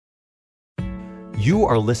You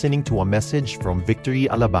are listening to a message from Victory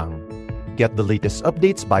Alabang. Get the latest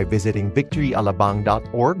updates by visiting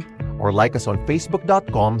victoryalabang.org or like us on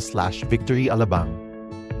facebook.com/victoryalabang.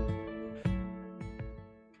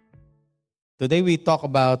 Today we talk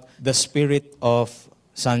about the spirit of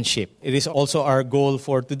sonship. It is also our goal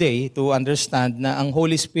for today to understand na ang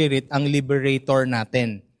Holy Spirit ang liberator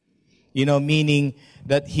natin. Meaning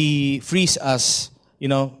that He frees us,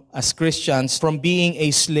 as Christians from being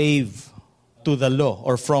a slave to the law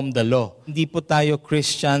or from the law. Hindi po tayo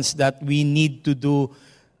Christians that we need to do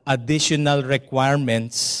additional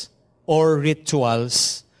requirements or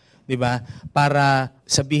rituals, di ba? Para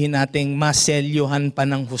sabihin nating maselyuhan pa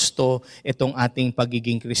ng husto itong ating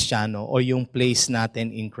pagiging Kristiyano o yung place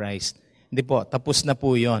natin in Christ. Hindi po, tapos na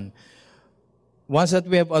po yon. Once that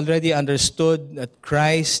we have already understood that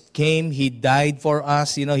Christ came, He died for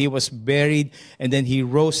us, He was buried, and then He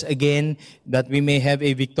rose again that we may have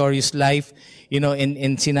a victorious life.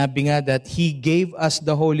 And sinabi nga that He gave us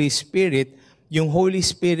the Holy Spirit, yung Holy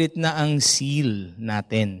Spirit na ang seal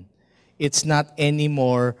natin. It's not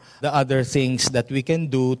anymore the other things that we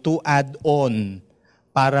can do to add on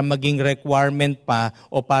para maging requirement pa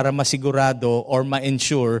o para masigurado or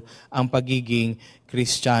ma-ensure ang pagiging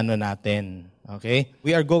Kristiyano natin. Okay?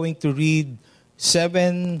 We are going to read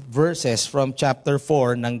 7 verses from chapter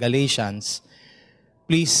 4 ng Galatians.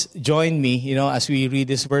 Please join me, as we read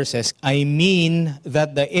these verses. I mean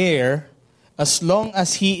that the heir, as long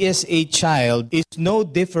as he is a child, is no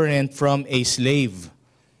different from a slave,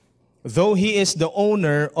 though he is the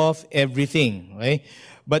owner of everything. Okay?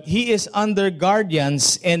 But he is under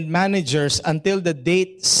guardians and managers until the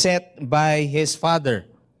date set by his father.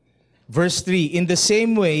 Verse 3, in the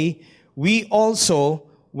same way, we also,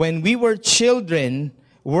 when we were children,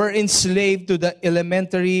 were enslaved to the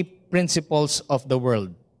elementary principles of the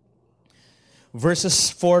world.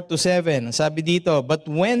 Verses 4 to 7, sabi dito, but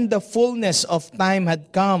when the fullness of time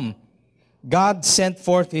had come, God sent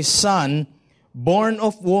forth His Son, born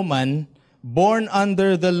of woman, born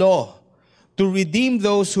under the law, to redeem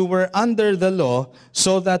those who were under the law,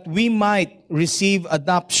 so that we might receive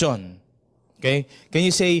adoption. Okay? Can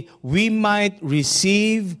you say, we might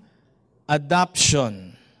receive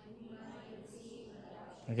adoption?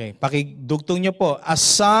 Okay, pakidugtong nyo po. As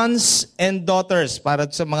sons and daughters, para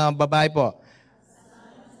sa mga babae po.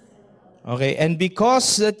 Okay, and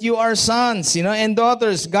because that you are sons, and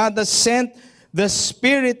daughters, God has sent the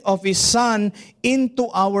Spirit of His Son into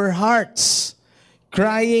our hearts,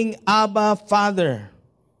 crying, Abba, Father.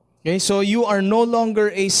 Okay, so you are no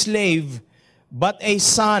longer a slave, but a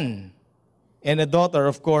son and a daughter,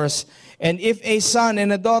 of course. And if a son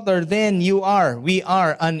and a daughter, then we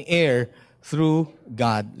are an heir through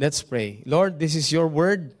God. Let's pray. Lord, this is your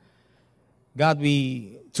word. God,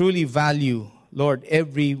 we truly value, Lord,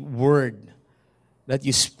 every word that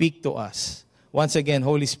you speak to us. Once again,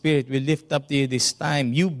 Holy Spirit, we lift up to you this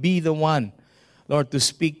time. You be the one, Lord, to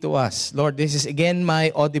speak to us. Lord, this is again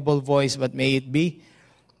my audible voice, but may it be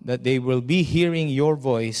that they will be hearing your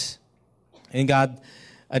voice. And God,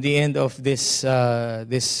 at the end of this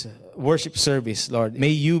worship service, Lord,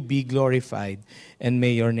 may you be glorified and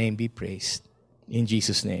may your name be praised. In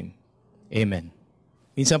Jesus' name, amen.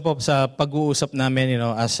 Minsan po sa pag-uusap namin,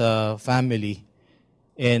 as a family,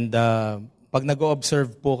 and pag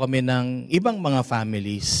nag-observe po kami ng ibang mga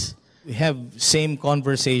families, we have same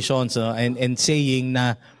conversations and saying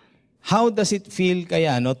na, how does it feel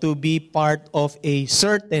kaya to be part of a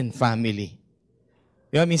certain family?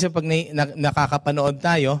 Minsan pag nakakapanood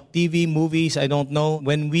tayo, TV, movies, I don't know,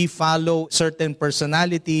 when we follow certain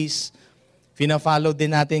personalities, fina-follow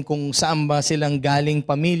din natin kung saan ba silang galing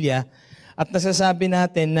pamilya, at nasasabi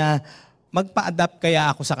natin na magpa-adapt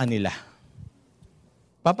kaya ako sa kanila.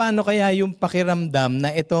 Paano kaya yung pakiramdam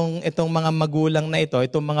na itong mga magulang na ito,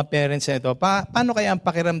 itong mga parents na ito, paano kaya ang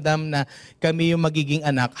pakiramdam na kami yung magiging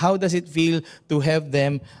anak? How does it feel to have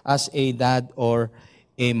them as a dad or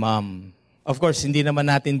a mom? Of course, hindi naman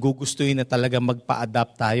natin gugustuhin na talaga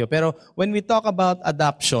magpa-adapt tayo. Pero when we talk about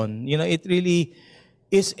adoption, it really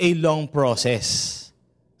is a long process.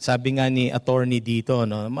 Sabi nga ni attorney dito,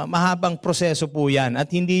 mahabang proseso po yan. At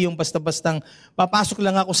hindi yung basta-bastang papasok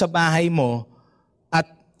lang ako sa bahay mo at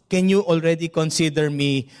can you already consider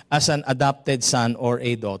me as an adopted son or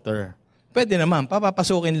a daughter? Pwede naman,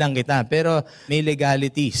 papapasukin lang kita, pero may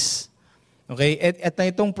legalities. Okay? At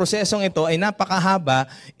itong prosesong ito ay napakahaba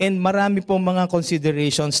and marami pong mga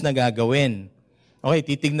considerations na gagawin. Okay,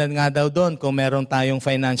 titignan nga daw doon kung meron tayong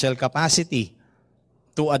financial capacity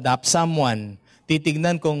to adopt someone.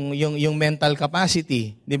 Titignan kung yung mental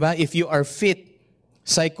capacity, di ba? If you are fit,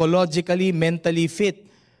 psychologically, mentally fit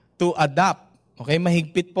to adopt, Okay,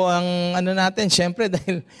 mahigpit po ang ano natin. Siyempre,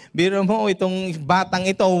 dahil biro mo, itong batang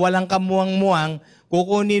ito, walang kamuwang-muwang,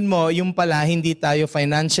 kukunin mo, yung pala, hindi tayo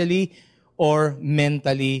financially or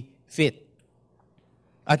mentally fit.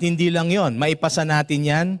 At hindi lang yon, maipasa natin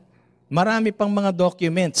yan. Marami pang mga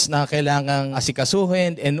documents na kailangang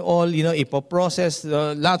asikasuhin and all, ipoprocess,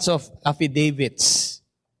 lots of affidavits.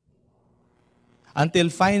 Until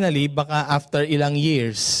finally, baka after ilang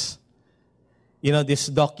years, this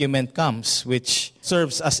document comes which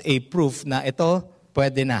serves as a proof na ito,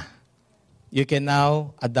 pwede na. You can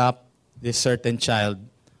now adopt this certain child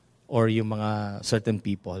or yung mga certain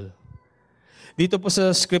people. Dito po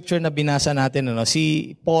sa scripture na binasa natin,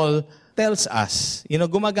 si Paul tells us,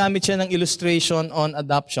 gumagamit siya ng illustration on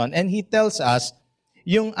adoption and he tells us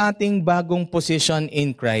yung ating bagong position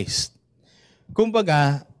in Christ.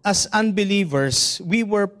 Kumbaga, as unbelievers, we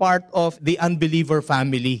were part of the unbeliever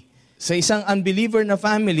family. Sa isang unbeliever na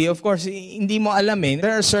family, of course, hindi mo alam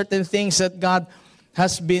there are certain things that God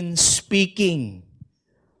has been speaking,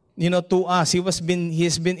 to us.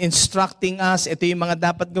 He's been instructing us, ito yung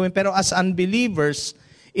mga dapat gawin. Pero as unbelievers,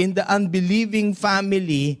 in the unbelieving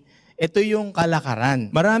family, ito yung kalakaran.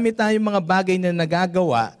 Marami tayong mga bagay na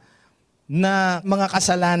nagagawa na mga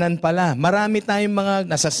kasalanan pala. Marami tayong mga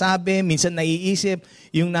nasasabi, minsan naiisip,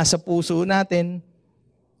 yung nasa puso natin.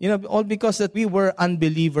 All because that we were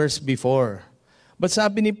unbelievers before. But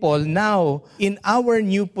sabi ni Paul, now, in our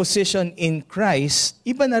new position in Christ,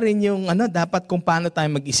 iba na rin yung dapat kung paano tayo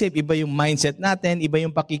mag-isip. Iba yung mindset natin, iba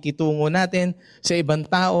yung pakikitungo natin sa ibang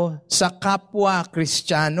tao, sa kapwa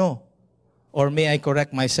Kristiyano. Or may I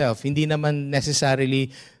correct myself, hindi naman necessarily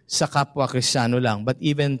sa kapwa Kristiyano lang, but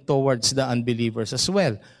even towards the unbelievers as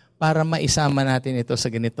well, para maisama natin ito sa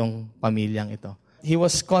ganitong pamilyang ito. He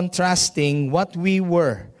was contrasting what we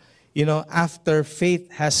were, after faith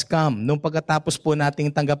has come. Nung pagkatapos po nating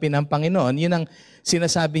tanggapin ang Panginoon, yun ang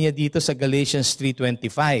sinasabi niya dito sa Galatians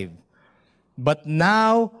 3:25. But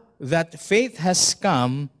now that faith has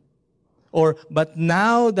come, but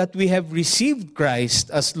now that we have received Christ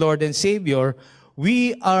as Lord and Savior,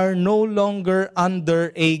 we are no longer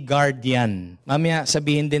under a guardian. Mamaya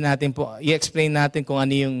sabihin din natin po, i-explain natin kung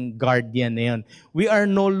ano yung guardian na yun. We are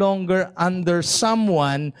no longer under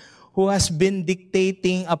someone who has been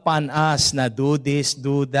dictating upon us na do this,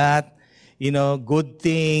 do that, good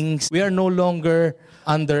things. We are no longer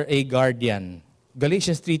under a guardian.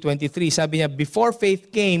 Galatians 3:23, sabi niya, before faith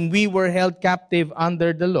came, we were held captive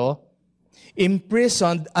under the law,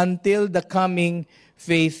 imprisoned until the coming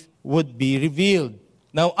faith would be revealed.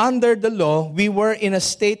 Now, under the law, we were in a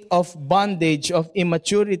state of bondage, of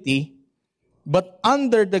immaturity, but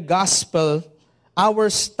under the gospel, our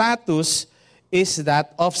status is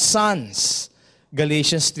that of sons.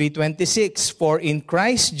 Galatians 3:26, for in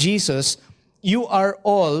Christ Jesus, we are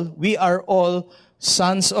all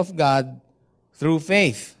sons of God through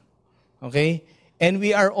faith. Okay? And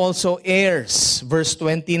we are also heirs. Verse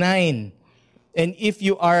 29, and if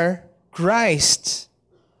you are Christ,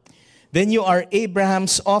 then you are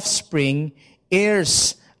Abraham's offspring,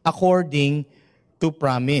 heirs according to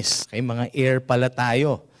promise. Okay, mga heir pala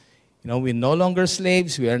tayo. We're no longer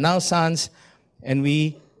slaves, we are now sons, and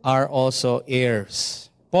we are also heirs.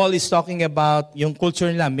 Paul is talking about yung culture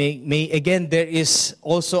nila. Again, there is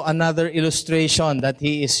also another illustration that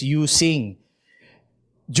he is using.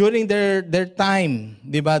 During their time,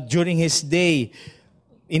 during his day,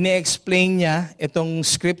 ine-explain niya itong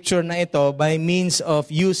scripture na ito by means of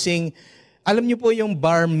using, alam niyo po yung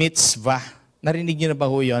bar mitzvah. Narinig niyo na ba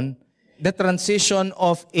ho yun? The transition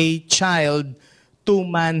of a child to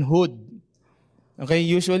manhood. Okay,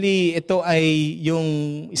 usually ito ay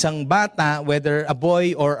yung isang bata, whether a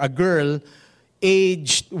boy or a girl,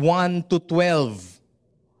 aged 1 to 12.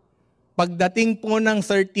 Pagdating po ng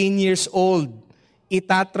 13 years old,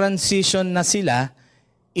 itatransition na sila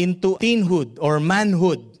into teenhood or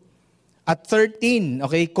manhood. At 13,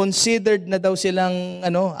 okay, considered na daw silang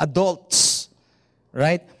adults.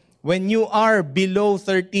 Right? When you are below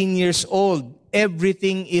 13 years old,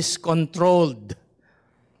 everything is controlled.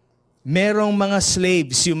 Merong mga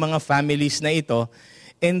slaves yung mga families na ito,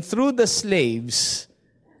 and through the slaves,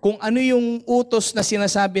 kung ano yung utos na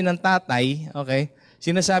sinasabi ng tatay, okay,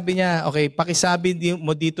 sinasabi niya, okay, pakisabi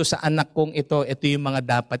mo dito sa anak kong ito yung mga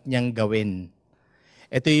dapat niyang gawin.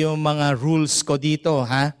 Ito yung mga rules ko dito,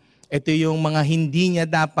 ha? Ito yung mga hindi niya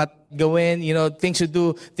dapat gawin, things to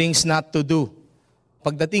do, things not to do.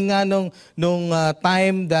 Pagdating nga nung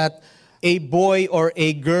time that a boy or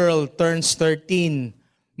a girl turns 13,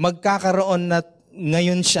 magkakaroon na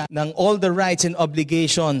ngayon siya ng all the rights and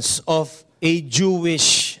obligations of a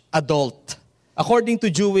Jewish adult. According to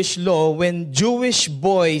Jewish law, when Jewish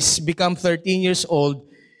boys become 13 years old,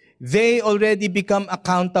 they already become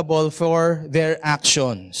accountable for their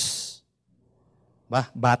actions.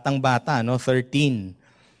 Batang-bata, no? 13.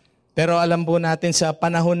 Pero alam po natin sa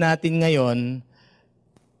panahon natin ngayon,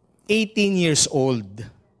 18 years old.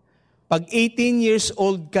 Pag 18 years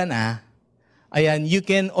old ka na, ayan, you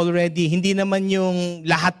can already, hindi naman yung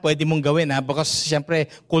lahat pwede mong gawin, because siyempre,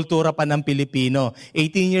 kultura pa ng Pilipino.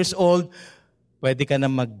 18 years old, pwede ka na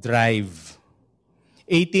mag-drive.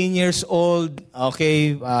 18 years old,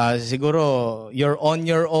 okay, siguro, you're on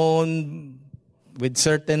your own, with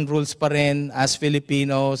certain rules pa rin as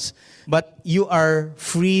Filipinos, but you are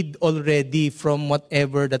freed already from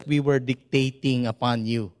whatever that we were dictating upon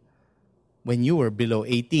you when you were below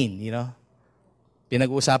 18,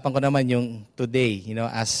 Pinag-uusapan ko naman yung today,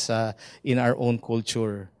 as in our own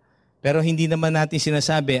culture. Pero hindi naman natin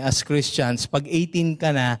sinasabi as Christians, pag 18 ka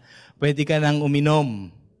na, pwede ka nang uminom.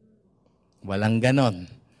 Walang ganon.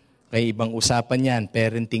 Kaya ibang usapan yan,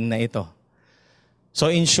 parenting na ito. So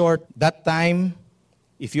in short, that time,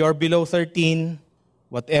 if you are below 13,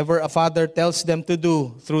 whatever a father tells them to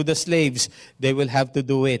do through the slaves, they will have to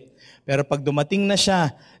do it. Pero pag dumating na siya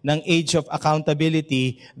ng age of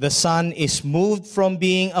accountability, the son is moved from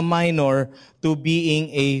being a minor to being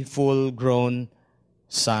a full-grown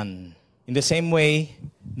son. In the same way,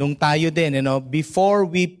 nung tayo din, before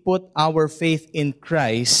we put our faith in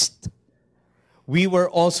Christ, we were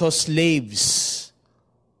also slaves.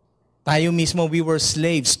 Tayo mismo, we were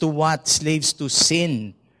slaves to what? Slaves to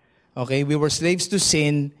sin. Okay? We were slaves to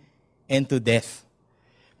sin and to death.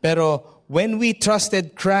 Pero when we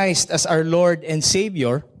trusted Christ as our Lord and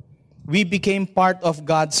Savior, we became part of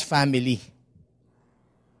God's family.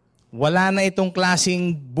 Wala na itong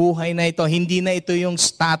klaseng buhay na ito. Hindi na ito yung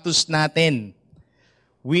status natin.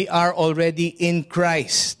 We are already in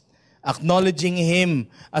Christ. Acknowledging Him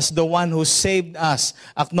as the one who saved us.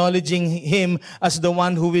 Acknowledging Him as the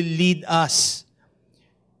one who will lead us.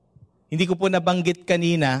 Hindi ko po nabanggit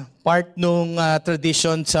kanina, part nung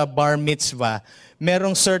tradition sa bar mitzvah,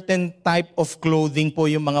 merong certain type of clothing po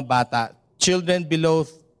yung mga bata. Children below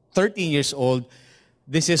 13 years old,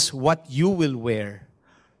 this is what you will wear.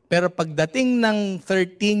 Pero pagdating ng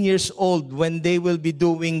 13 years old, when they will be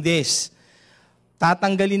doing this,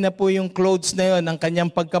 tatanggalin na po yung clothes na yon ng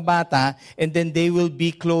kanyang pagkabata, and then they will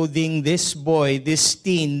be clothing this boy, this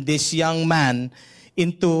teen, this young man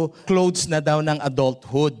into clothes na daw ng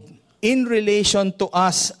adulthood. In relation to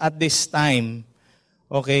us at this time,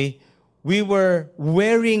 okay, we were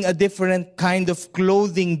wearing a different kind of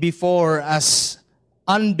clothing before as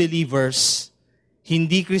unbelievers,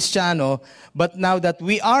 hindi Kristiyano, but now that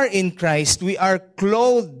we are in Christ, we are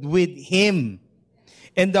clothed with Him.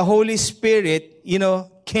 And the Holy Spirit,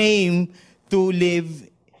 came to live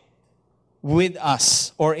with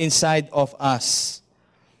us or inside of us.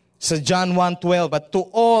 So John 1:12, but to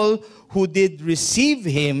all who did receive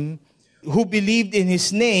Him, who believed in His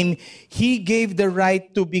name, He gave the right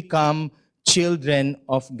to become children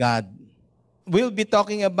of God. We'll be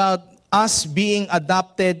talking about us being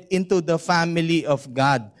adopted into the family of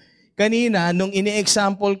God. Kanina, nung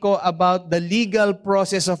ini-example ko about the legal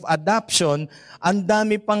process of adoption, ang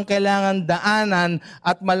dami pang kailangan daanan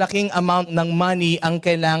at malaking amount ng money ang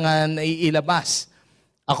kailangan ilabas.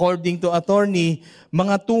 According to attorney,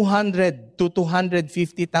 mga 200 to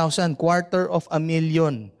 250,000,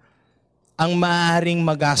 $250,000 ang maaaring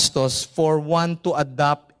magastos for one to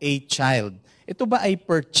adopt a child. Ito ba ay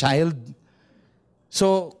per child?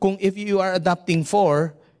 So, if you are adopting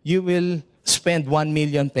 4, you will spend 1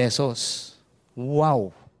 million pesos. Wow.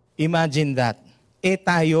 Imagine that.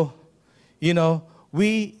 Tayo,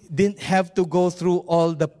 we didn't have to go through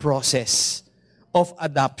all the process of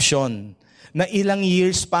adoption na ilang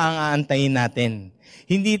years pa ang aantayin natin.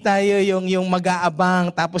 Hindi tayo yung mag-aabang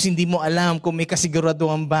tapos hindi mo alam kung may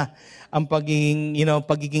kasiguraduhan ba ang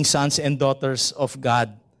pagiging sons and daughters of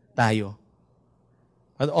God tayo.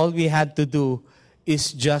 But all we had to do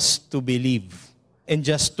is just to believe and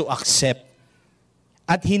just to accept.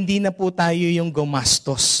 At hindi na po tayo yung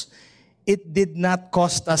gumastos. It did not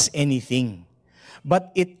cost us anything.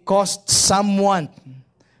 But it cost someone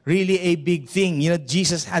really a big thing.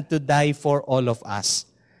 Jesus had to die for all of us.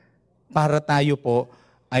 Para tayo po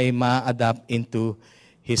ay ma-adapt into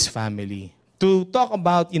His family. To talk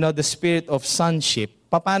about, the spirit of sonship,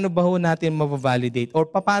 paano ba ho natin mabavalidate or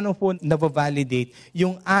paano po nabavalidate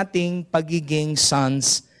yung ating pagiging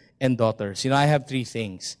sons and daughters? I have 3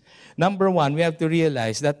 things. Number 1, we have to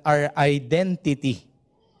realize that our identity,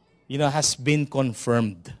 has been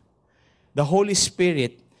confirmed. The Holy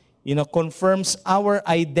Spirit confirms our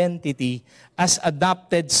identity as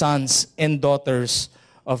adopted sons and daughters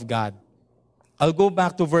of God. I'll go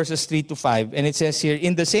back to verses 3 to 5, and it says here,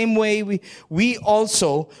 in the same way, we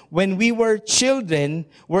also, when we were children,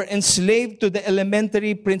 were enslaved to the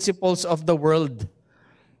elementary principles of the world.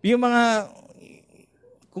 Yung mga,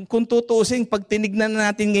 kung tutuusin, pag tinignan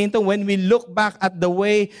natin ngayon to, when we look back at the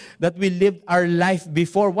way that we lived our life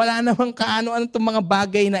before, wala namang kaano-ano itong mga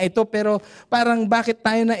bagay na ito, pero parang bakit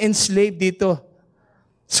tayo na enslaved dito?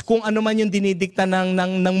 Kung ano man yung dinidikta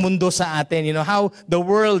ng mundo sa atin, how the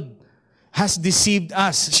world has deceived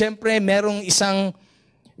us. Siyempre,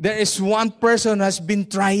 there is one person who has been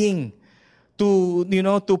trying to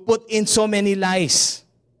put in so many lies,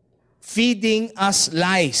 feeding us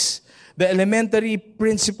lies, the elementary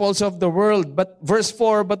principles of the world. But verse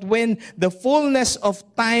 4, but when the fullness of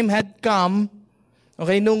time had come,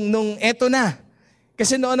 okay, nung eto na,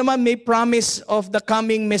 kasi noon naman may promise of the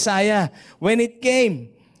coming Messiah. When it came,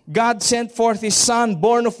 God sent forth His Son,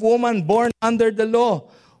 born of woman, born under the law.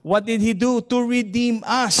 What did He do? To redeem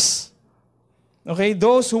us. Okay,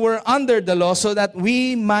 those who were under the law so that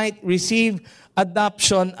we might receive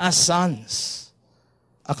adoption as sons.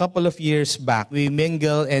 A couple of years back, we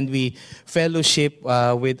mingle and we fellowship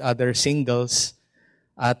with other singles.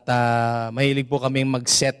 At mahilig po kaming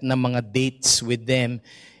mag-set ng mga dates with them.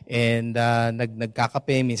 And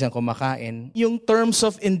nagkakape, minsan kumakain. Yung terms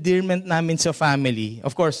of endearment namin sa family,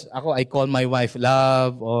 of course, I call my wife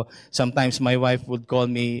love, or sometimes my wife would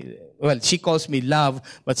call me, she calls me love,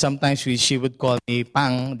 but sometimes she would call me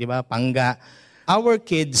pang, di ba, pangga. Our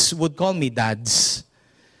kids would call me dads.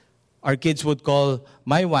 Our kids would call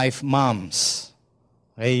my wife moms.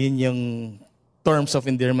 Okay, yun yung terms of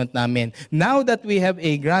endearment namin. Now that we have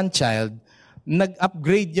a grandchild,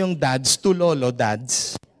 nag-upgrade yung dads to lolo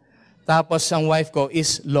dads. Tapos ang wife ko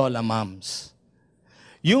is lola moms.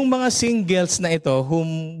 Yung mga singles na ito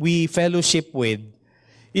whom we fellowship with,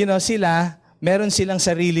 sila, meron silang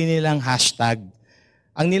sarili nilang hashtag.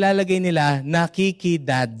 Ang nilalagay nila,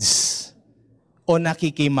 nakikidads o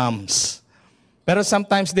nakikimoms. Pero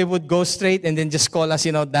sometimes they would go straight and then just call us,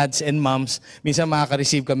 dads and moms. Minsan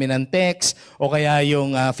makaka-receive kami ng text o kaya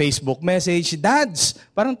yung Facebook message, dads,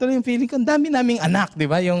 parang tuloy yung feeling ko, ang dami naming anak, di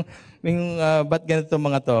ba? Yung ba't ganito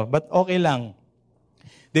mga to? But okay lang.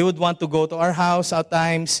 They would want to go to our house at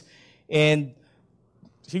times and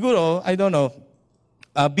siguro, I don't know,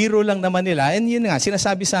 biro lang naman nila. And yun nga,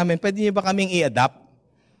 sinasabi sa amin, pwede niyo ba kaming i-adopt?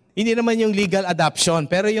 Hindi naman yung legal adoption,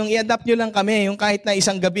 pero yung i-adopt nyo lang kami, yung kahit na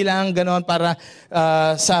isang gabi lang, gano'n, para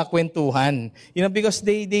sa kwentuhan. Because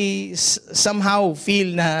they somehow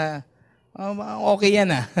feel na, okay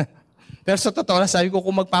yan Pero sa totoo lang, sabi ko,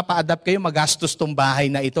 kung magpapa-adapt kayo, magastos tong bahay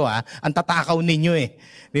na ito Ang tatakaw ninyo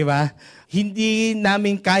Di ba? Hindi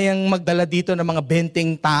namin kayang magdala dito ng mga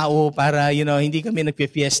 20 tao para, hindi kami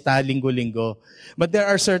nagpe-fiesta linggo-linggo. But there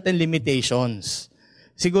are certain limitations.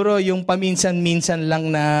 Siguro yung paminsan-minsan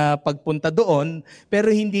lang na pagpunta doon,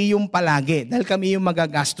 pero hindi yung palagi, dahil kami yung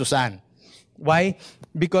magagastusan. Why?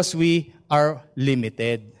 Because we are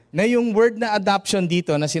limited. Na yung word na adoption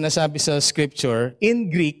dito na sinasabi sa scripture,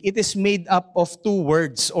 in Greek, it is made up of two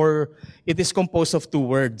words or it is composed of two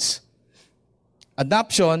words.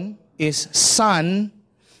 Adoption is son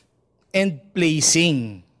and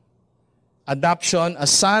placing. Adoption, a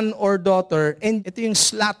son or daughter, and ito yung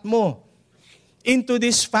slot mo. Into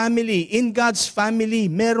this family, in God's family,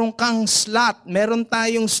 meron kang slot, meron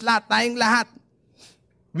tayong slot, tayong lahat.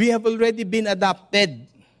 We have already been adopted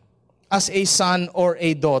as a son or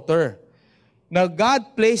a daughter. Now,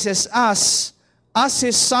 God places us as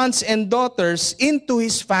His sons and daughters into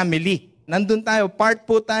His family. Nandun tayo, part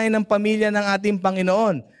po tayo ng pamilya ng ating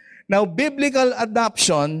Panginoon. Now, biblical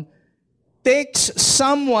adoption takes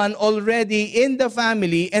someone already in the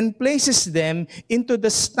family and places them into the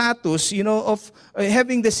status, of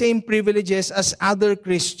having the same privileges as other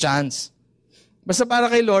Christians. Basta para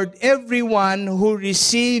kay Lord, everyone who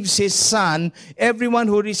receives His Son, everyone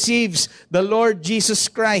who receives the Lord Jesus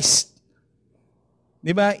Christ,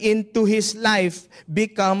 into his life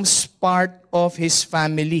becomes part of His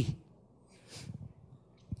family.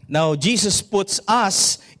 Now, Jesus puts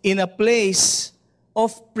us in a place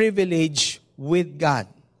of privilege with God.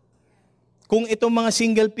 Kung itong mga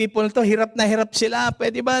single people to, hirap na hirap sila,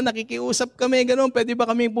 pwede ba nakikiusap kami, ganun, pwede ba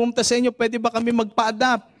kami pumunta sa inyo, pwede ba kami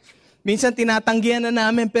magpa-adapt? Minsan tinatanggihan na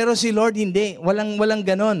namin, pero si Lord hindi. Walang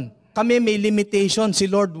ganon. Kami may limitation, si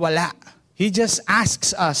Lord wala. He just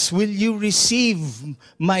asks us, will you receive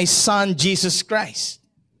my Son, Jesus Christ,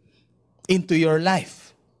 into your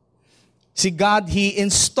life? Si God, He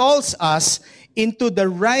installs us into the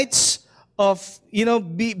rights of,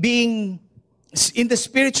 being in the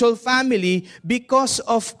spiritual family because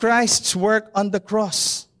of Christ's work on the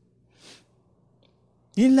cross.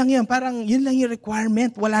 Yun lang yun. Parang yun lang yung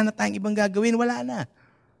requirement. Wala na tayong ibang gagawin. Wala na.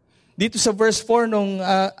 Dito sa verse 4,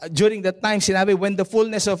 during that time, sinabi, when the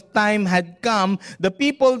fullness of time had come, the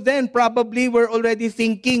people then probably were already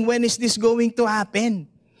thinking, when is this going to happen?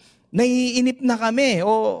 Naiinip na kami.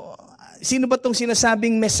 O sino ba itong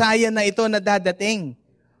sinasabing Messiah na ito na dadating?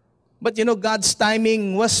 But God's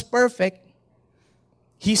timing was perfect.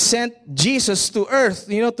 He sent Jesus to earth,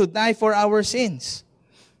 to die for our sins.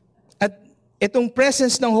 At itong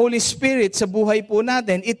presence ng Holy Spirit sa buhay po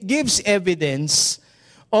natin, it gives evidence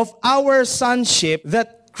of our sonship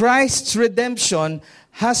that Christ's redemption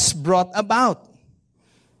has brought about.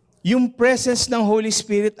 Yung presence ng Holy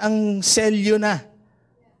Spirit ang selyo na.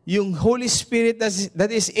 Yung Holy Spirit that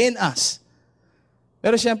is in us.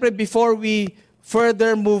 Pero syempre, before we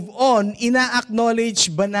further move on, ina-acknowledge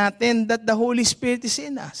ba natin that the Holy Spirit is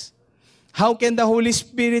in us? How can the Holy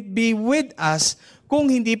Spirit be with us kung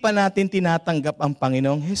hindi pa natin tinatanggap ang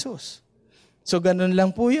Panginoong Jesus? So ganun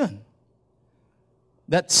lang po yun.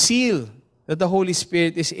 That seal that the Holy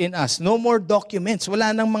Spirit is in us. No more documents.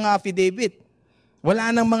 Wala nang mga affidavit.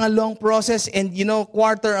 Wala nang mga long process and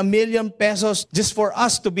 $250,000 pesos just for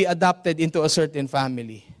us to be adopted into a certain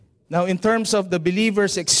family. Now, in terms of the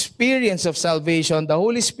believer's experience of salvation, the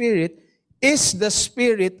Holy Spirit is the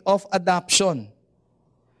spirit of adoption.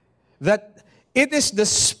 That it is the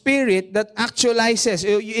spirit that actualizes.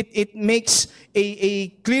 It makes a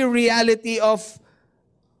clear reality of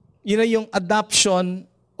yung adoption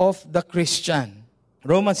of the Christian.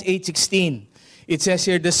 Romans 8:16. It says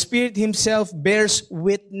here, the Spirit Himself bears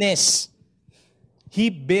witness. He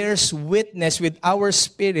bears witness with our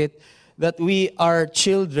spirit that we are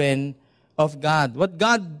children of God. What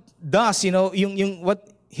God does, what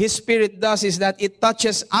His Spirit does is that it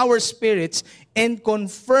touches our spirits and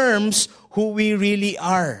confirms who we really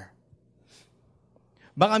are.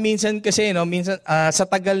 Baka minsan kasi, sa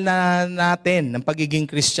tagal na natin ng pagiging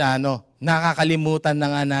Kristiyano, nakakalimutan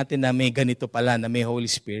na nga natin na may ganito pala, na may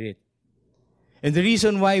Holy Spirit. And the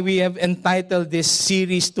reason why we have entitled this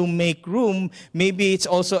series to Make Room, maybe it's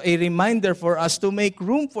also a reminder for us to make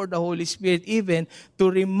room for the Holy Spirit, even to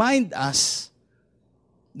remind us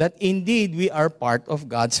that indeed we are part of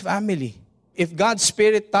God's family. If God's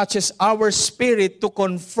Spirit touches our spirit to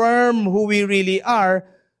confirm who we really are,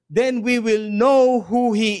 then we will know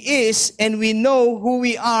who He is and we know who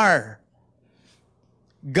we are.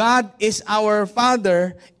 God is our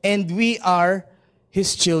Father and we are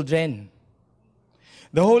His children.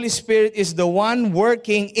 The Holy Spirit is the one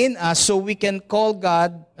working in us so we can call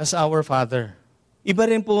God as our Father. Iba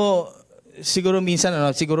rin po, siguro minsan,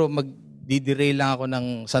 siguro magdiderail lang ako ng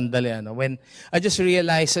sandali. When I just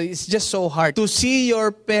realized, it's just so hard to see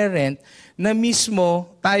your parent na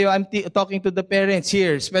mismo, I'm talking to the parents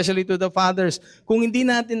here, especially to the fathers, kung hindi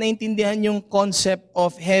natin naintindihan yung concept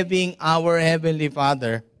of having our Heavenly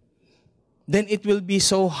Father, then it will be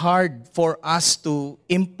so hard for us to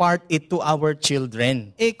impart it to our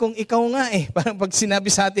children. Kung ikaw nga parang pag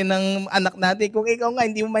sinabi sa atin ng anak natin, kung ikaw nga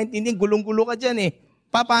hindi mo maintindihan, gulong-gulo ka dyan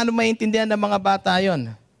paano maintindihan ng mga bata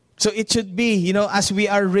yon? So it should be, as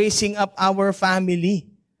we are raising up our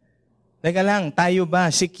family, teka lang, tayo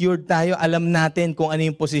ba, secured tayo, alam natin kung ano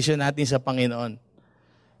yung posisyon natin sa Panginoon.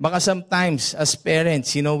 Baka sometimes, as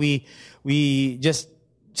parents, we just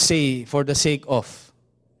say for the sake of,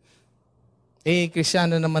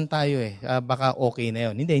 Kristiyano naman tayo baka okay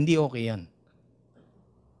na yun. Hindi okay yun.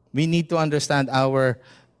 We need to understand our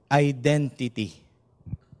identity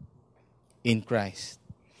in Christ.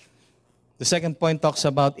 The second point talks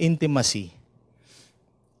about intimacy.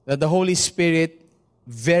 That the Holy Spirit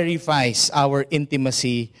verifies our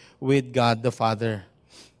intimacy with God the Father.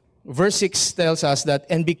 Verse 6 tells us that,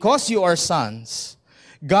 and because you are sons,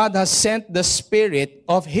 God has sent the Spirit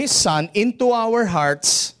of His Son into our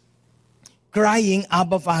hearts, crying,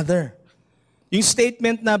 Abba, Father. Yung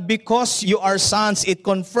statement na because you are sons, it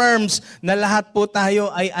confirms na lahat po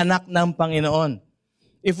tayo ay anak ng Panginoon.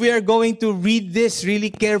 If we are going to read this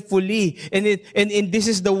really carefully, and this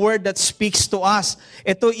is the word that speaks to us,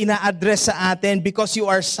 ito ina-address sa atin, because you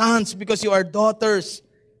are sons, because you are daughters.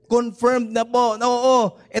 Confirmed na po.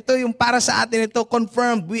 Oo, ito yung para sa atin, ito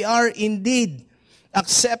confirmed. We are indeed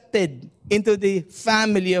accepted into the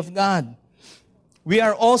family of God. We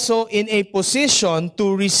are also in a position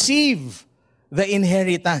to receive the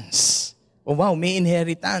inheritance. Oh wow, may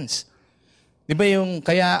inheritance. Di ba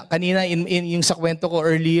kaya kanina yung sa kwento ko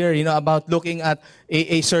earlier, about looking at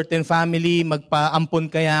a certain family, magpaampon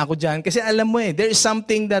kaya ako dyan. Kasi alam mo there is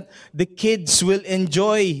something that the kids will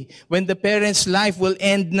enjoy when the parents' life will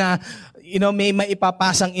end na, may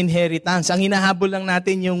maipapasang inheritance. Ang hinahabol lang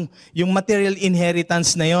natin yung material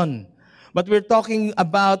inheritance na yon. But we're talking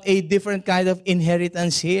about a different kind of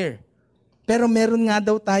inheritance here. Pero meron nga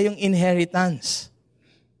daw tayong inheritance.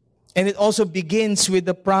 And it also begins with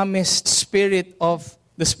the promised Spirit of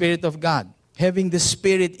the Spirit of God. Having the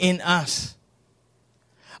Spirit in us.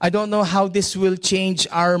 I don't know how this will change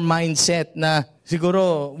our mindset na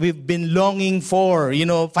siguro we've been longing for,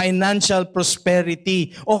 financial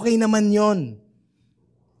prosperity. Okay naman yon.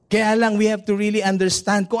 Kaya lang we have to really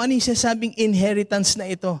understand kung ano yung sasabing inheritance na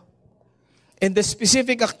ito. And the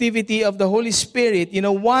specific activity of the Holy Spirit,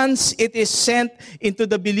 once it is sent into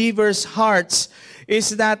the believer's hearts,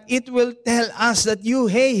 is that it will tell us that you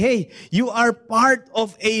are part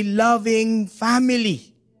of a loving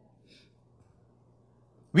family.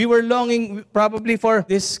 We were longing probably for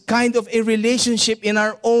this kind of a relationship in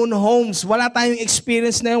our own homes. Wala tayong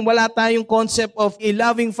experience na yun. Wala tayong concept of a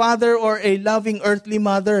loving father or a loving earthly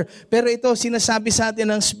mother. Pero ito, sinasabi sa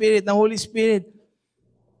atin ng Spirit, ng Holy Spirit,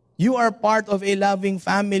 you are part of a loving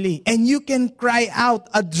family. And you can cry out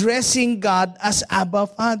addressing God as Abba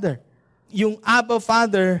Father. Yung Abba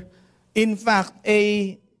Father, in fact,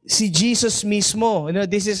 si Jesus mismo,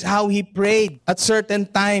 this is how he prayed at certain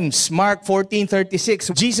times. Mark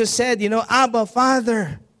 14:36. Jesus said, Abba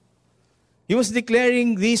Father. He was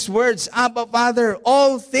declaring these words, Abba Father,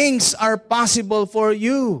 all things are possible for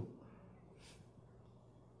you.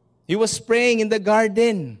 He was praying in the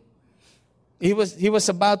garden. He was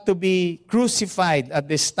about to be crucified at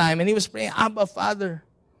this time, and he was praying, Abba Father,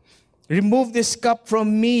 remove this cup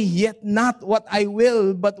from me, yet not what I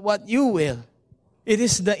will, but what you will. It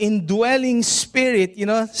is the indwelling Spirit,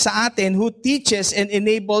 sa atin who teaches and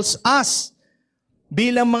enables us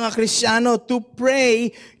bilang mga Kristiyano to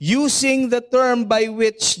pray using the term by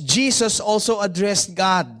which Jesus also addressed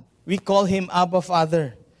God. We call Him Abba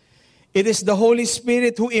Father. It is the Holy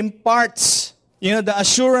Spirit who imparts, the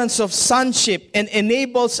assurance of sonship and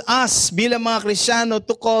enables us bilang mga Kristiyano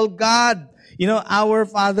to call God our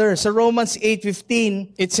Father. So Romans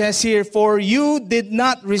 8:15, it says here, for you did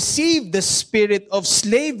not receive the spirit of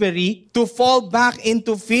slavery to fall back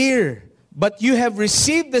into fear, but you have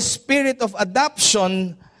received the spirit of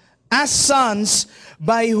adoption as sons,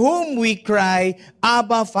 by whom we cry,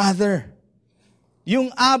 Abba, Father.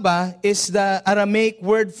 Yung Abba is the Aramaic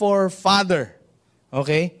word for father.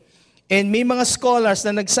 Okay? And may mga scholars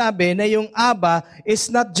na nagsabi na yung Abba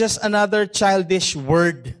is not just another childish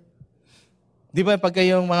word. Di ba pagka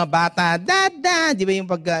yung mga bata, dad, di ba yung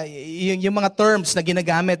mga terms na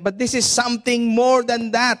ginagamit. But this is something more than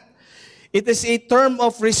that. It is a term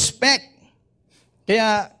of respect.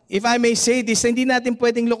 Kaya, if I may say this, hindi natin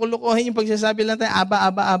pwedeng loko-lokohin yung pagsasabi lang tayo, Abba,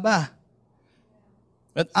 Abba, Abba.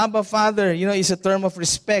 But Abba Father, is a term of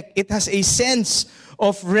respect. It has a sense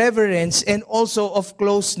of reverence and also of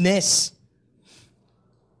closeness.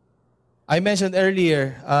 I mentioned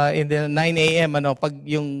earlier in the 9 a.m., pag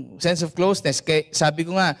yung sense of closeness, sabi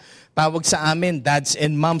ko nga, tawag sa amin, dads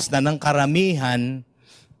and moms na ng karamihan,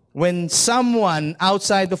 when someone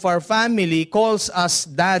outside of our family calls us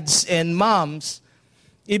dads and moms,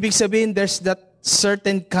 ibig sabihin there's that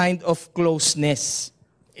certain kind of closeness.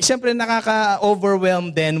 Siyempre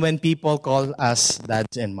nakaka-overwhelm din when people call us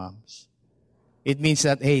dads and moms. It means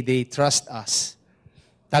that, they trust us.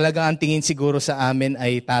 Talaga ang tingin siguro sa amin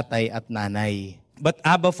ay tatay at nanay. But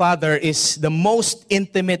Abba Father is the most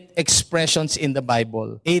intimate expressions in the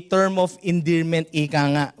Bible. A term of endearment, ika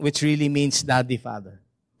nga, which really means Daddy Father.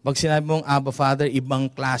 Pag sinabi mong Abba Father, ibang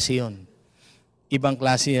klase yun. Ibang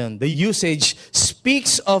klase yun. The usage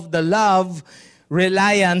speaks of the love,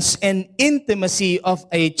 reliance, and intimacy of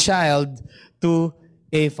a child to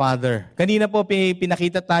a father. Kanina po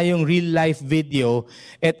pinakita tayong real life video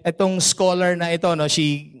at itong scholar na ito,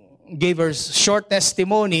 she gave her short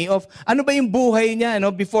testimony of ano ba yung buhay niya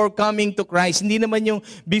before coming to Christ. Hindi naman yung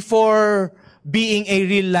before being a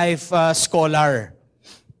real life scholar.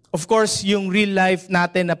 Of course, yung real life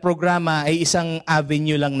natin na programa ay isang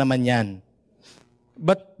avenue lang naman yan.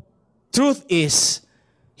 But truth is,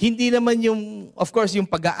 hindi naman yung, of course, yung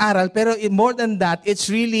pag-aaral, pero more than that,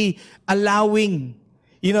 it's really allowing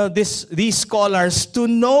these scholars to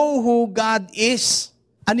know who God is.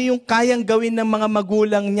 Ano yung kayang gawin ng mga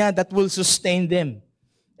magulang niya that will sustain them.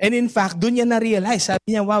 And in fact, doon niya na-realize,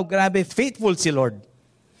 sabi niya, wow, grabe, faithful si Lord.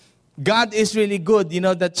 God is really good,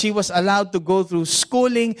 that she was allowed to go through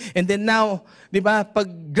schooling, and then now, di ba, pag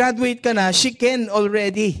graduate ka na, she can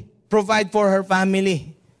already provide for her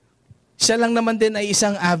family. Siya lang naman din ay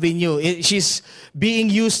isang avenue. She's being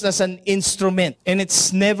used as an instrument. And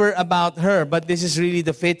it's never about her, but this is really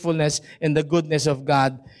the faithfulness and the goodness of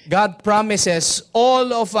God. God promises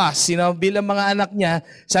all of us, bilang mga anak niya,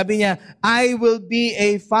 sabi niya, I will be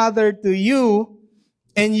a father to you,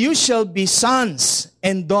 and you shall be sons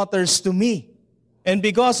and daughters to me. And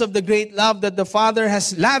because of the great love that the Father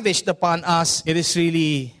has lavished upon us, it is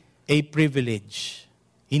really a privilege.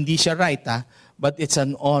 Hindi siya right, but it's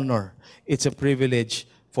an honor. It's a privilege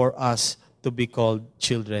for us to be called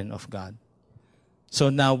children of God. So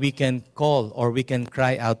now we can call or we can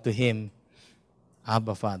cry out to Him,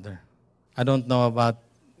 Abba, Father. I don't know about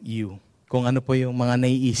you, kung ano po yung mga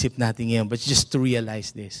naiisip natin ngayon, but just to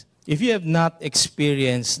realize this. If you have not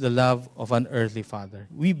experienced the love of an earthly father,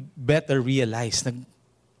 we better realize na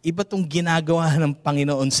iba tong ginagawa ng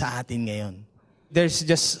Panginoon sa atin ngayon. There's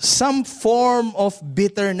just some form of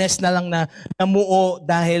bitterness na lang na namuo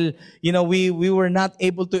dahil, we were not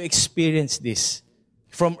able to experience this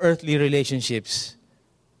from earthly relationships.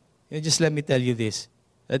 Just let me tell you this,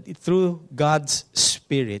 that through God's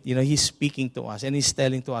Spirit, He's speaking to us and He's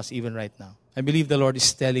telling to us even right now. I believe the Lord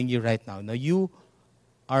is telling you right now, now you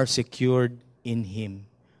are secured in Him.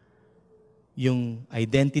 Yung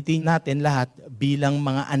identity natin lahat bilang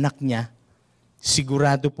mga anak niya,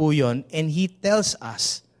 sigurado po yun. And He tells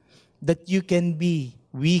us that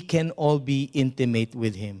we can all be intimate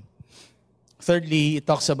with Him. Thirdly, it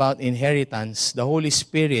talks about inheritance. The Holy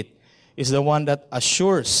Spirit is the one that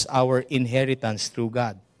assures our inheritance through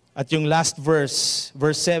God. At yung last verse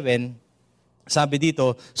 7, sabi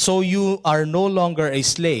dito, so you are no longer a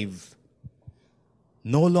slave.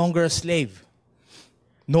 No longer a slave.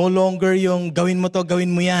 No longer yung gawin mo to, gawin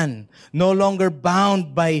mo yan. No longer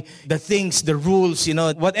bound by the things, the rules,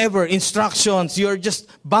 whatever, instructions. You're just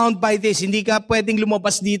bound by this. Hindi ka pwedeng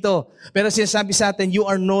lumabas dito. Pero sinasabi sa atin, you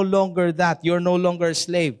are no longer that. You're no longer a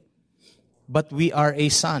slave. But we are a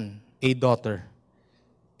son, a daughter.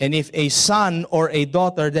 And if a son or a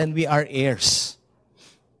daughter, then we are heirs.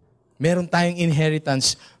 Meron tayong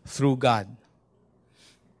inheritance through God.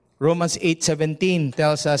 Romans 8:17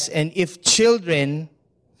 tells us, and if children,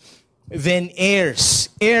 then heirs,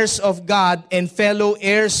 heirs of God and fellow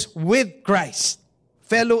heirs with Christ.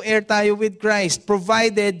 Fellow heir tayo with Christ,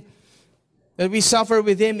 provided that we suffer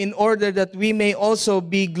with Him in order that we may also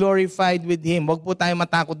be glorified with Him. Huwag po tayo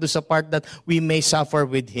matakot doon sa part that we may suffer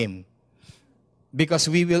with Him. Because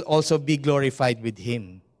we will also be glorified with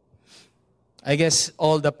Him. I guess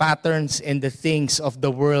all the patterns and the things of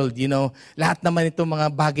the world, lahat naman ito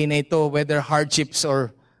mga bagay na ito, whether hardships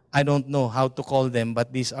or I don't know how to call them,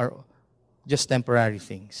 but these are just temporary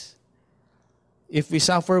things. If we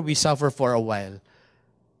suffer for a while.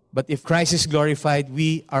 But if Christ is glorified,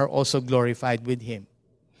 we are also glorified with Him.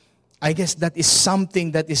 I guess that is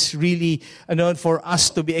something that is really for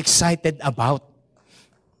us to be excited about.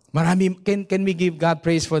 Can we give God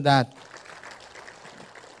praise for that?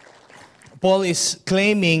 Paul is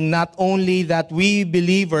claiming not only that we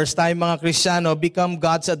believers, tayo mga Kristiyano, become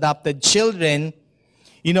God's adopted children,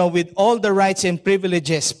 with all the rights and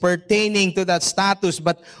privileges pertaining to that status,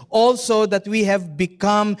 but also that we have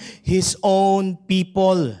become His own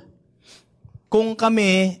people. Kung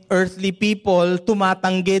kami, earthly people,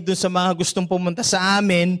 tumatanggi dun sa mga gustong pumunta sa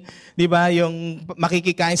amin, di ba, yung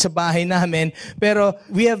makikikain sa bahay namin, pero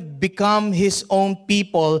we have become His own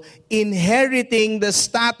people, inheriting the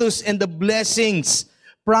status and the blessings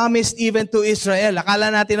promised even to Israel.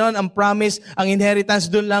 Akala natin noon, ang promise, ang inheritance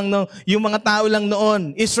dun lang, yung mga tao lang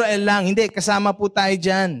noon, Israel lang. Hindi, kasama po tayo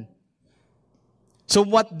dyan. So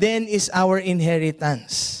what then is our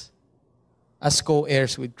inheritance? As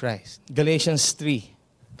co-heirs with Christ. Galatians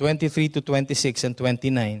 3:23 to 26 and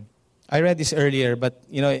 29. I read this earlier, but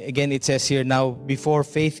again it says here, now before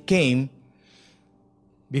faith came,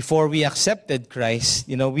 before we accepted Christ,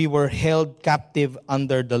 we were held captive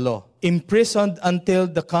under the law, imprisoned until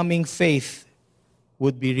the coming faith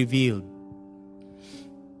would be revealed.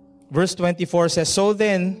 Verse 24 says, so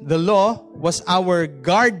then the law was our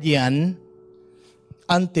guardian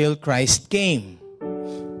until Christ came.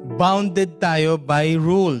 Bounded tayo by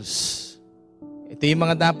rules. Ito yung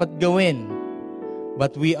mga dapat gawin.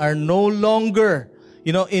 But we are no longer,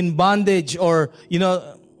 in bondage or,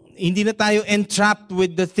 hindi na tayo entrapped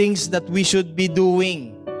with the things that we should be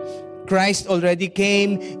doing. Christ already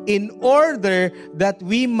came in order that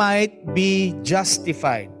we might be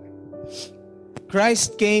justified.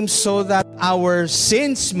 Christ came so that our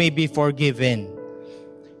sins may be forgiven.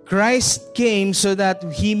 Christ came so that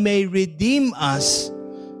He may redeem us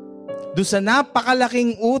doon sa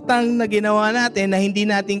napakalaking utang na ginawa natin na hindi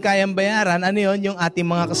natin kayang bayaran. Ano yun? Yung ating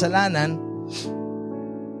mga kasalanan.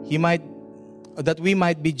 He might that we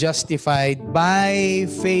might be justified by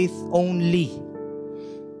faith only.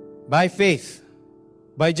 By faith.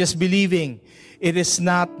 By just believing. It is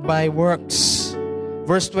not by works.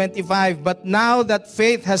 Verse 25, but now that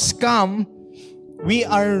faith has come, we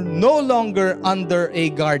are no longer under a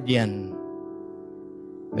guardian.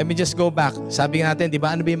 Let me just go back. Sabi natin, di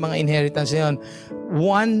ba, ano ba yung mga inheritance na yun?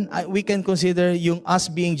 One, we can consider yung us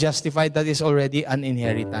being justified, that is already an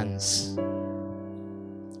inheritance.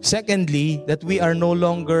 Secondly, that we are no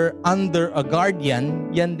longer under a guardian,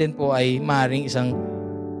 yan din po ay maaaring isang,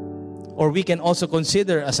 or we can also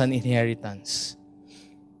consider as an inheritance.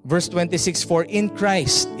 Verse 26, for in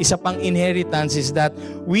Christ, isa pang inheritance is that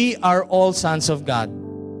we are all sons of God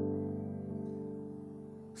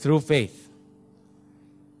through faith.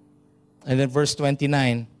 And then verse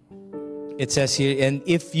 29, it says here, and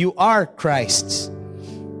if you are Christ's,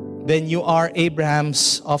 then you are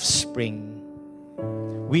Abraham's offspring.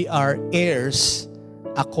 We are heirs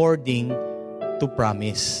according to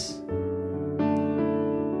promise.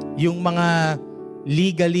 Yung mga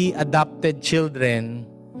legally adopted children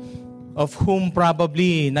of whom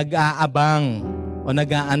probably nag-aabang o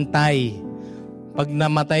nag-aantay pag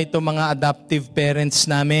namatay itong mga adoptive parents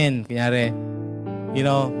namin, kunyari,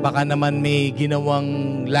 baka naman may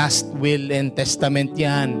ginawang last will and testament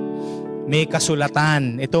yan. May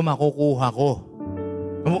kasulatan. Ito makukuha ko.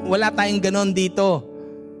 Wala tayong ganon dito.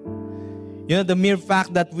 The mere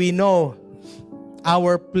fact that we know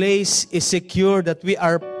our place is secure, that we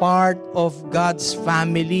are part of God's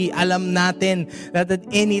family. Alam natin that at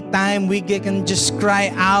any time we can just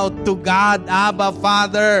cry out to God, Abba,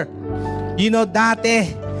 Father.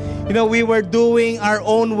 Dati, we were doing our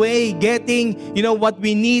own way, getting, what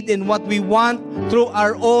we need and what we want through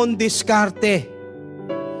our own diskarte.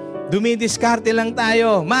 Dumidiskarte lang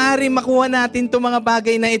tayo. Maaari makuha natin itong mga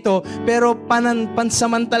bagay na ito, pero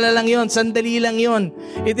pansamantala lang yon, sandali lang yon.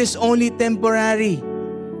 It is only temporary.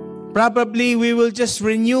 Probably we will just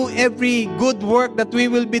renew every good work that we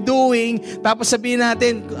will be doing, tapos sabihin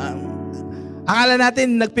natin, akala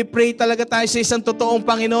natin, nagpipray talaga tayo sa isang totoong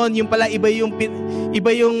Panginoon. Yung pala, iba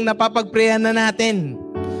yung napapagprayan na natin.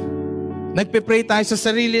 Nagpipray tayo sa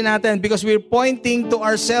sarili natin because we're pointing to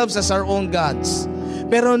ourselves as our own gods.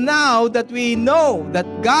 Pero now that we know that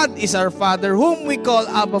God is our Father, whom we call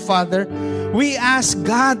Abba Father, we ask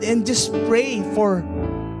God and just pray for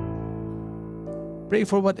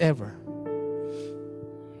whatever.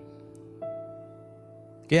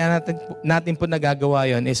 Kaya natin po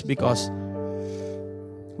nagagawa yon is because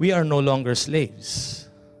we are no longer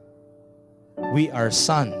slaves. We are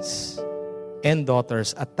sons and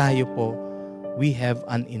daughters, at tayo po, we have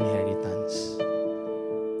an inheritance.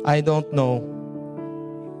 I don't know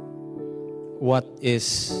what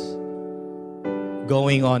is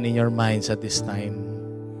going on in your minds at this time.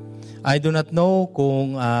 I do not know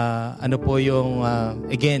kung ano po yung,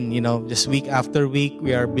 again, just week after week,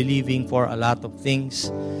 we are believing for a lot of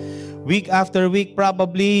things. Week after week,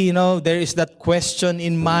 probably, there is that question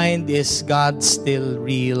in mind, is God still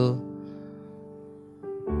real?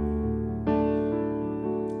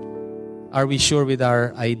 Are we sure with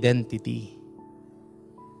our identity?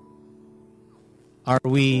 Are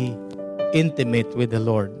we intimate with the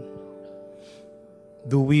Lord?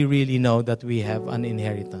 Do we really know that we have an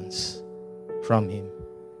inheritance from Him?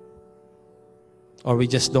 Or we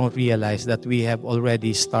just don't realize that we have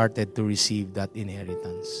already started to receive that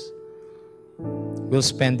inheritance? We'll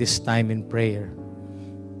spend this time in prayer.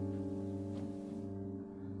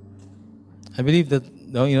 I believe that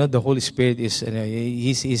the Holy Spirit is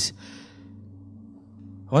He's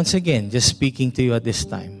once again just speaking to you at this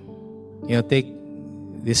time. Take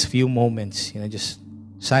these few moments, just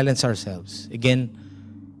silence ourselves. Again,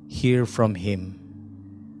 hear from Him.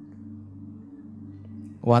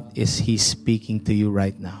 What is He speaking to you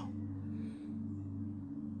right now?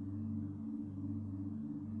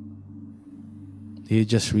 Do you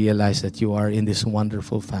just realize that you are in this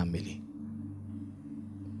wonderful family?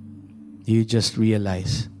 Do you just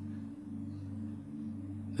realize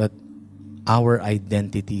that our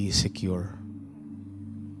identity is secure?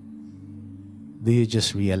 Do you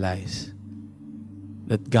just realize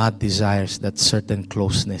that God desires that certain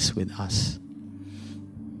closeness with us?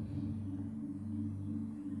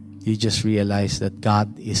 You just realize that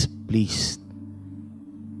God is pleased.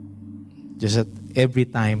 Just at every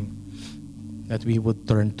time that we would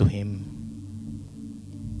turn to Him,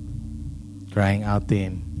 crying out to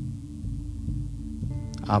Him,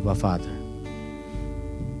 Abba, Father.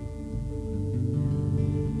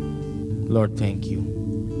 Lord, thank you.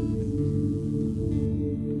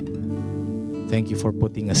 Thank you for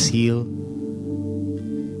putting a seal,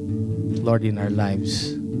 Lord, in our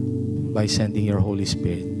lives. by sending your Holy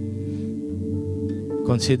Spirit,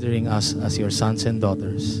 considering us as your sons and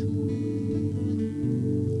daughters.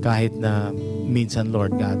 Kahit na minsan,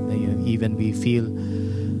 Lord God, na even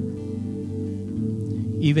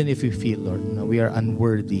if we feel, Lord, na we are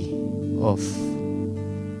unworthy of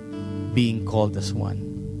being called as one.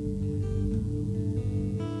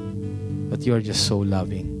 But you are just so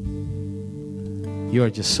loving. You are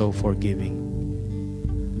just so forgiving.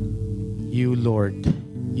 You, Lord,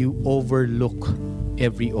 you overlook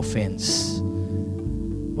every offense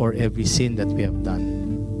or every sin that we have done.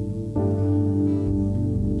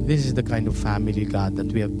 This is the kind of family, God,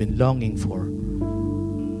 that we have been longing for.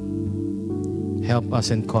 Help us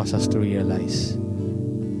and cause us to realize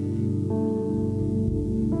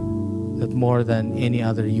that more than any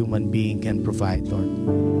other human being can provide, Lord,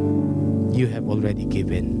 you have already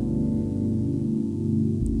given.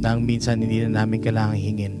 Na ang minsan hindi na namin kailangang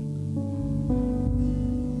hingin.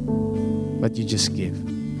 But you just give.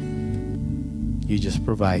 You just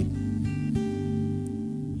provide.